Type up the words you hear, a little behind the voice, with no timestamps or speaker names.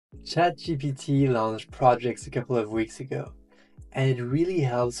ChatGPT launched Projects a couple of weeks ago, and it really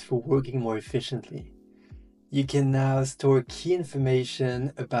helps for working more efficiently. You can now store key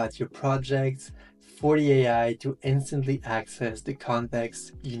information about your projects for the AI to instantly access the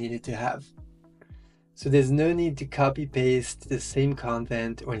context you need it to have. So there's no need to copy paste the same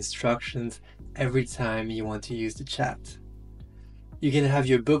content or instructions every time you want to use the chat. You can have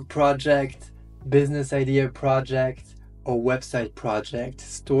your book project, business idea project, or website project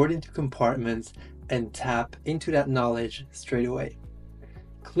stored into compartments and tap into that knowledge straight away.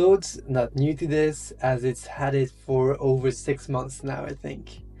 Claude's not new to this, as it's had it for over 6 months now, I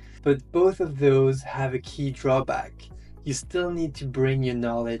think. But both of those have a key drawback. You still need to bring your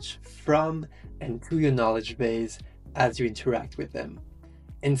knowledge from and to your knowledge base as you interact with them.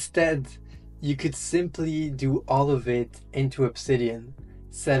 Instead, you could simply do all of it into Obsidian.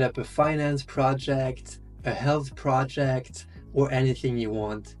 Set up a finance project, a health project, or anything you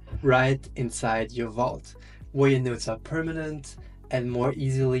want right inside your vault, where your notes are permanent and more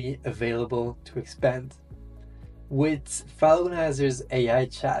easily available to expand. With File Organizer's AI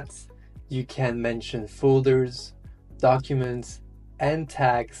chat, you can mention folders, documents, and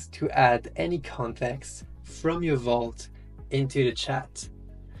tags to add any context from your vault into the chat,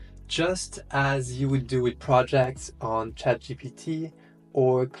 just as you would do with projects on ChatGPT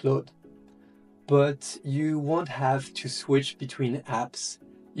or Claude. But you won't have to switch between apps.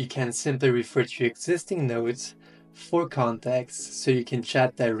 You can simply refer to your existing notes for context so you can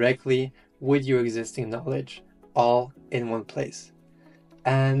chat directly with your existing knowledge all in one place.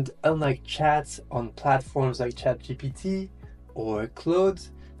 And unlike chats on platforms like ChatGPT or Claude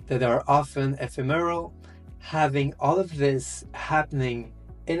that are often ephemeral, having all of this happening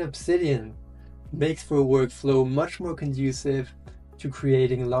in Obsidian makes for a workflow much more conducive to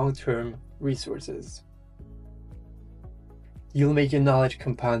creating long-term resources. You'll make your knowledge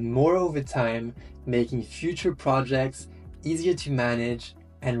compound more over time, making future projects easier to manage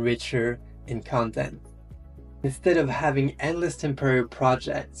and richer in content. Instead of having endless temporary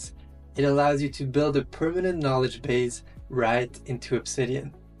projects, it allows you to build a permanent knowledge base right into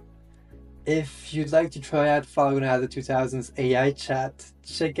Obsidian. If you'd like to try out File Organizer 2000's AI chat,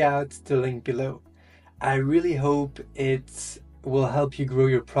 check out the link below. I really hope it will help you grow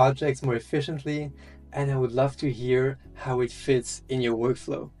your projects more efficiently, and I would love to hear how it fits in your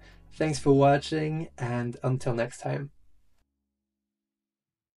workflow. Thanks for watching, and until next time.